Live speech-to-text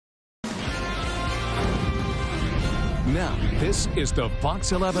Now, this is the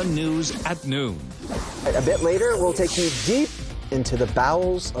Fox 11 News at noon. A bit later, we'll take you deep into the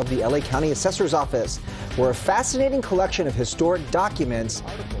bowels of the LA County Assessor's Office, where a fascinating collection of historic documents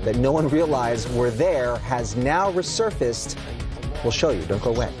that no one realized were there has now resurfaced. We'll show you. Don't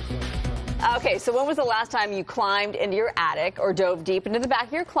go away. Okay, so when was the last time you climbed into your attic or dove deep into the back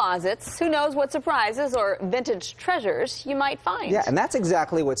of your closets? Who knows what surprises or vintage treasures you might find? Yeah, and that's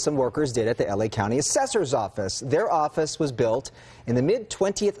exactly what some workers did at the LA County Assessor's Office. Their office was built in the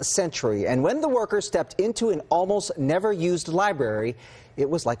mid-20th century, and when the workers stepped into an almost never-used library, it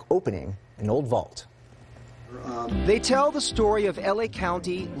was like opening an old vault. They tell the story of LA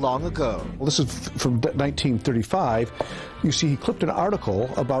County long ago. Well, this is from 1935. You see, he clipped an article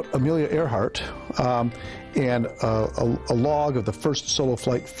about Amelia Earhart and a log of the first solo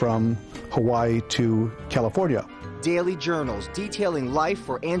flight from Hawaii to California. Daily journals detailing life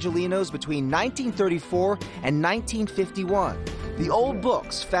for Angelenos between 1934 and 1951. The old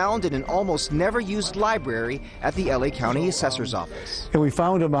books found in an almost never used library at the LA County Assessor's Office. And we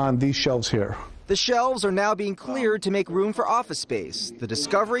found them on these shelves here. The shelves are now being cleared to make room for office space. The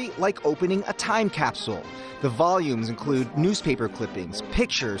discovery, like opening a time capsule. The volumes include newspaper clippings,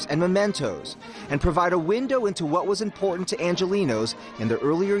 pictures, and mementos, and provide a window into what was important to Angelenos in the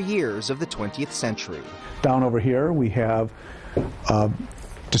earlier years of the 20th century. Down over here, we have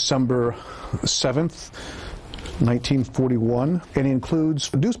December 7th, 1941, and it includes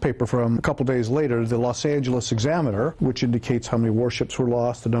a newspaper from a couple days later, the Los Angeles Examiner, which indicates how many warships were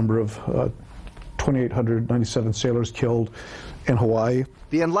lost, the number of 2,897 sailors killed in Hawaii.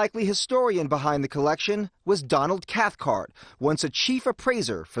 The unlikely historian behind the collection was Donald Cathcart, once a chief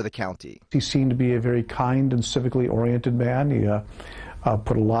appraiser for the county. He seemed to be a very kind and civically oriented man. He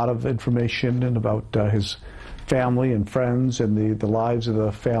put a lot of information in about his family and friends and the lives of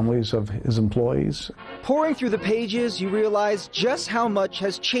the families of his employees. Pouring through the pages, you realize just how much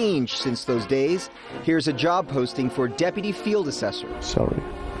has changed since those days. Here's a job posting for deputy field assessor. Sorry.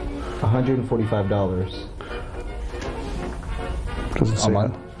 $145. Doesn't say a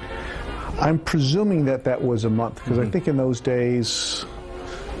month? I'm presuming that was a month, because I think in those days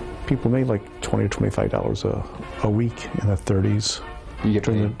people made like $20 or $25 a week in the 30s. You get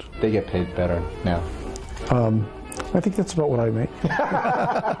paid, they get paid better now. I think that's about what I make.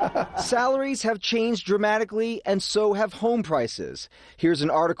 Salaries have changed dramatically, and so have home prices. Here's an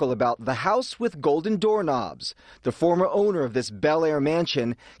article about the house with golden doorknobs. The former owner of this Bel Air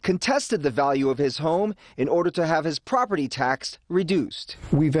mansion contested the value of his home in order to have his property tax reduced.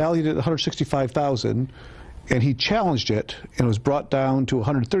 We valued it at $165,000, and he challenged it, and it was brought down to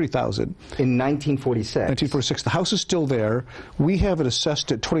 $130,000. In 1946. 1946. The house is still there. We have it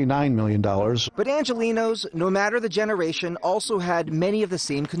assessed at $29 million. But Angelenos, no matter the generation, also had many of the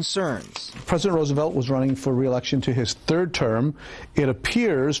same concerns. President Roosevelt was running for re-election to his third term. It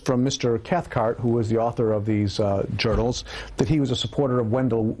appears from Mr. Cathcart, who was the author of these journals, that he was a supporter of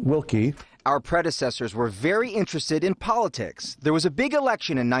Wendell Willkie. Our predecessors were very interested in politics. There was a big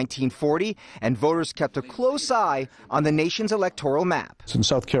election in 1940, and voters kept a close eye on the nation's electoral map. In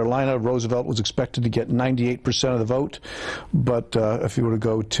South Carolina, Roosevelt was expected to get 98% of the vote, but if you were to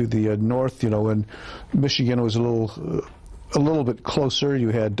go to the north, in Michigan, it was a little bit closer. You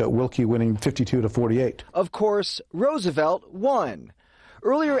had Willkie winning 52 to 48. Of course, Roosevelt won.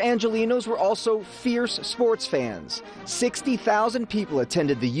 Earlier Angelenos were also fierce sports fans. 60,000 people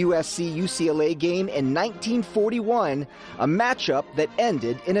attended the USC-UCLA game in 1941, a matchup that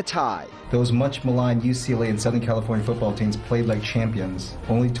ended in a tie. Those much maligned UCLA and Southern California football teams played like champions,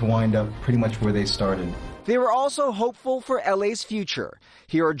 only to wind up pretty much where they started. They were also hopeful for LA's future.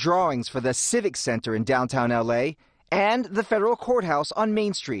 Here are drawings for the Civic Center in downtown LA and the federal courthouse on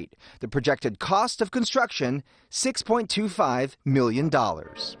Main Street. The projected cost of construction, $6.25 million.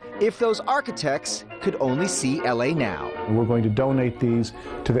 If those architects could only see LA now. We're going to donate these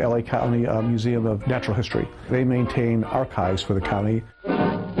to the LA County Museum of Natural History. They maintain archives for the county.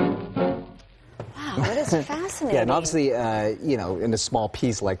 Wow, that is fascinating. Yeah, and obviously, in a small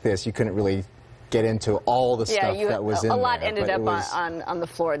piece like this, you couldn't really get into all the stuff that was in there. A lot ended up on the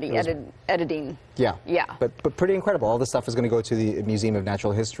floor, the editing. Yeah. Yeah. But pretty incredible. All this stuff is going to go to the Museum of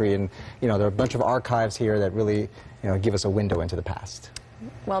Natural History, and there are a bunch of archives here that really give us a window into the past.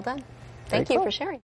 Well done. Thank you for sharing.